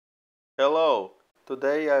Hello!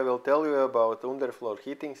 Today I will tell you about underfloor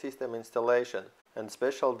heating system installation and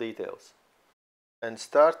special details. And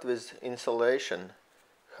start with insulation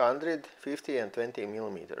 100, 50 and 20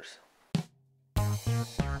 millimeters.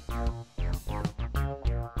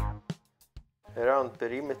 Around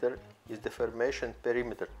perimeter is deformation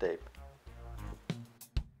perimeter tape.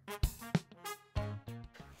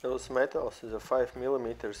 Those metals is a 5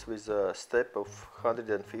 millimeters with a step of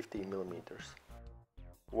 150 millimeters.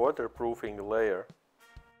 Waterproofing layer.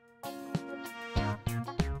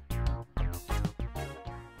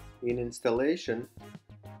 In installation,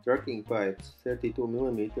 tracking pipes 32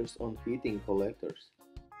 millimeters on heating collectors.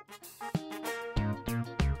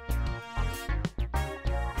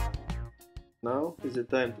 Now is the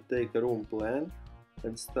time to take a room plan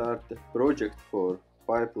and start the project for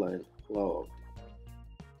pipeline layout.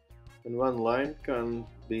 And one line can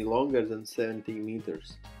be longer than 70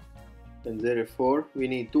 meters. And therefore we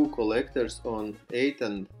need two collectors on 8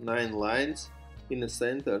 and 9 lines in the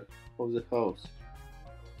center of the house.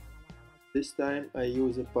 This time I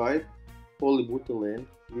use a pipe polybutylene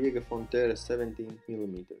Viega Fontera 17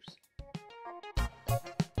 millimeters.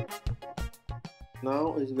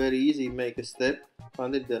 Now it's very easy to make a step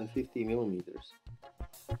 150 millimeters.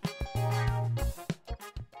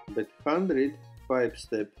 But 100 pipe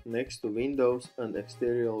step next to windows and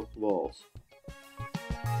exterior walls.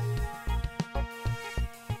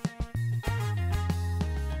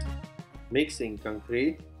 Mixing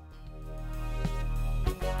concrete.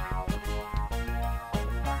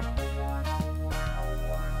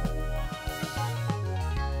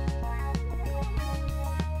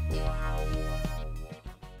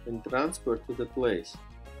 And transport to the place.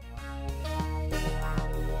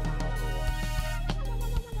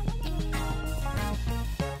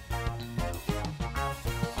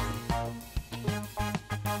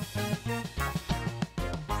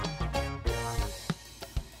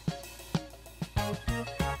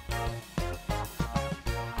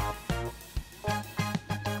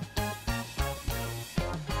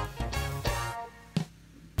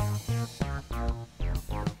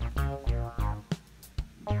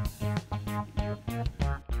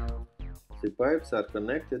 The pipes are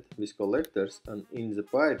connected with collectors, and in the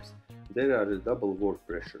pipes there are a double work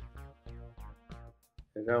pressure.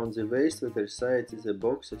 Around the wastewater sides is the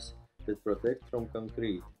boxes that protect from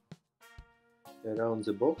concrete. Around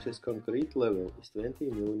the boxes concrete level is 20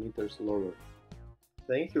 millimeters lower.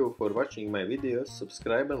 Thank you for watching my videos,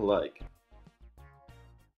 subscribe and like.